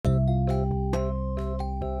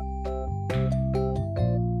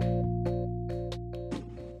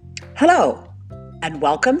Hello, and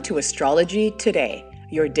welcome to Astrology Today,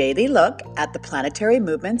 your daily look at the planetary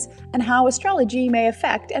movements and how astrology may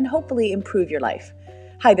affect and hopefully improve your life.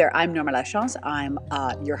 Hi there, I'm Norma Lachance. I'm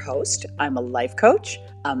your host. I'm a life coach,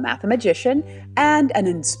 a mathematician, and an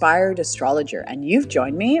inspired astrologer. And you've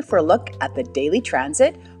joined me for a look at the daily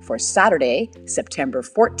transit for Saturday, September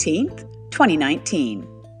 14th, 2019.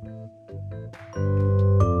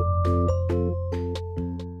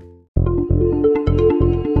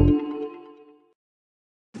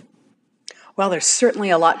 Well, there's certainly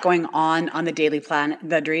a lot going on the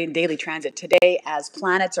daily transit today as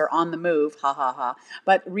planets are on the move, ha ha ha.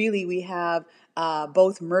 But really, we have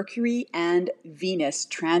both Mercury and Venus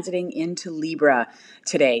transiting into Libra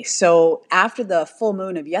today. So after the full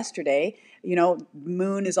moon of yesterday,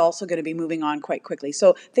 moon is also going to be moving on quite quickly.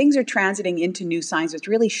 So things are transiting into new signs, which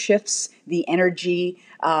really shifts the energy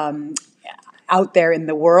out there in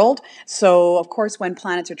the world. So, of course, when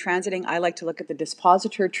planets are transiting, I like to look at the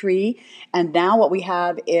dispositor tree. And now what we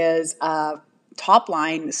have is top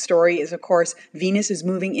line story is, of course, Venus is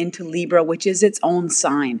moving into Libra, which is its own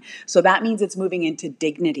sign. So that means it's moving into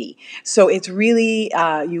dignity. So it's really,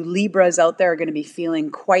 you Libras out there are going to be feeling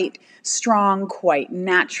quite strong, quite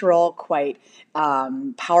natural, quite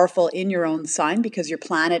powerful in your own sign because your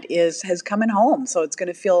planet has come in home. So it's going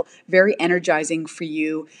to feel very energizing for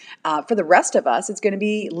you. For the rest of us, it's going to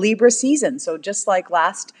be Libra season. So just like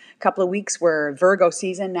last couple of weeks were Virgo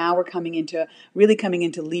season, now we're coming into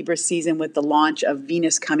Libra season with the launch of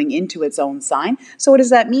Venus coming into its own sign. So what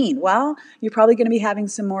does that mean? Well, you're probably going to be having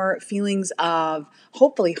some more feelings of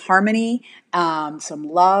hopefully harmony, some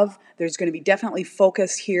love. There's going to be definitely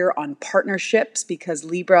focus here on partnerships because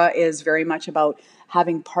Libra is very much about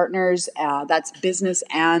having partners. That's business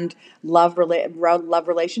and love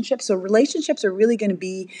relationships. So relationships are really going to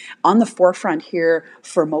be on the forefront here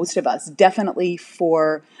for most of us, definitely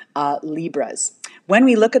for Libras. When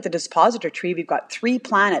we look at the dispositor tree, we've got 3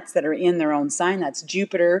 planets that are in their own sign. That's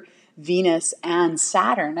Jupiter, Venus, and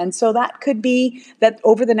Saturn. And so that could be that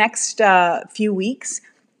over the next few weeks,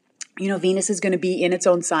 Venus is going to be in its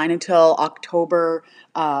own sign until October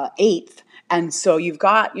 8th. And so you've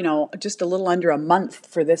got, just a little under a month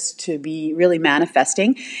for this to be really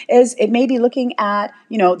manifesting. It may be looking at,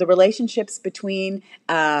 the relationships between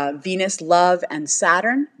Venus, love, and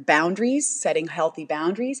Saturn, boundaries, setting healthy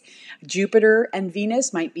boundaries. Jupiter and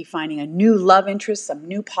Venus might be finding a new love interest, some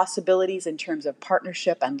new possibilities in terms of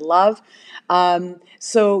partnership and love.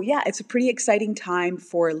 So yeah, it's a pretty exciting time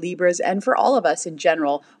for Libras and for all of us in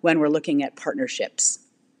general when we're looking at partnerships.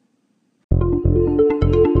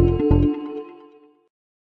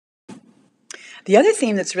 The other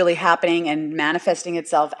theme that's really happening and manifesting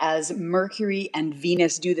itself as Mercury and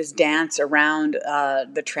Venus do this dance around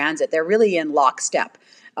the transit, they're really in lockstep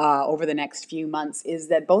over the next few months, is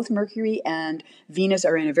that both Mercury and Venus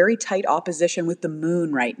are in a very tight opposition with the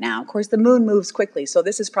moon right now. Of course, the moon moves quickly, so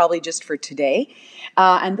this is probably just for today.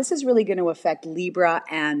 And this is really going to affect Libra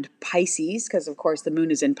and Pisces because, of course, the moon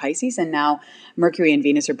is in Pisces and now Mercury and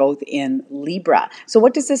Venus are both in Libra. So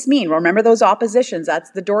what does this mean? Well, remember those oppositions. That's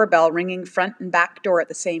the doorbell ringing front and back door at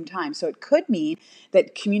the same time. So it could mean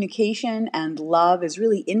that communication and love is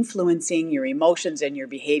really influencing your emotions and your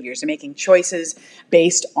behaviors and making choices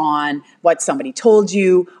based on what somebody told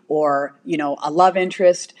you or, a love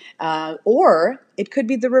interest, or it could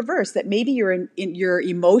be the reverse, that maybe you're in your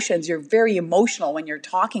emotions, you're very emotional when you're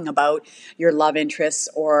talking about your love interests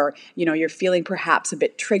or, you're feeling perhaps a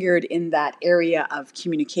bit triggered in that area of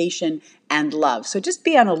communication and love. So just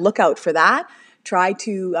be on a lookout for that. Try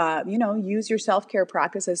to, use your self-care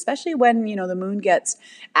practice, especially when, the moon gets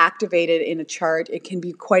activated in a chart. It can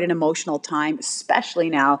be quite an emotional time, especially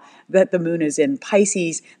now that the moon is in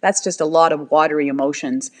Pisces. That's just a lot of watery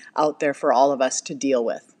emotions out there for all of us to deal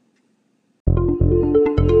with.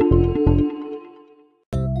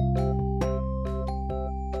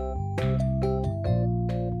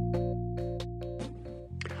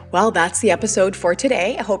 Well, that's the episode for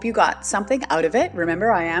today. I hope you got something out of it.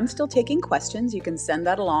 Remember, I am still taking questions. You can send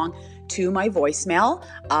that along to my voicemail.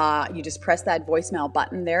 You just press that voicemail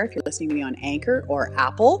button there if you're listening to me on Anchor or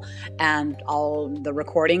Apple, and the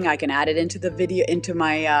recording, I can add it into the video, into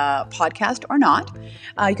my podcast or not.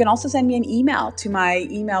 You can also send me an email to my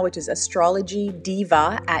email, which is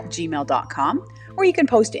astrologydiva@gmail.com, or you can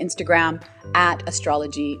post to Instagram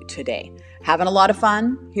 @astrologytoday. Having a lot of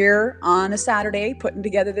fun here on a Saturday, putting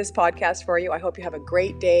together this podcast for you. I hope you have a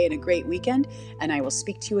great day and a great weekend, and I will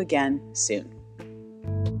speak to you again soon.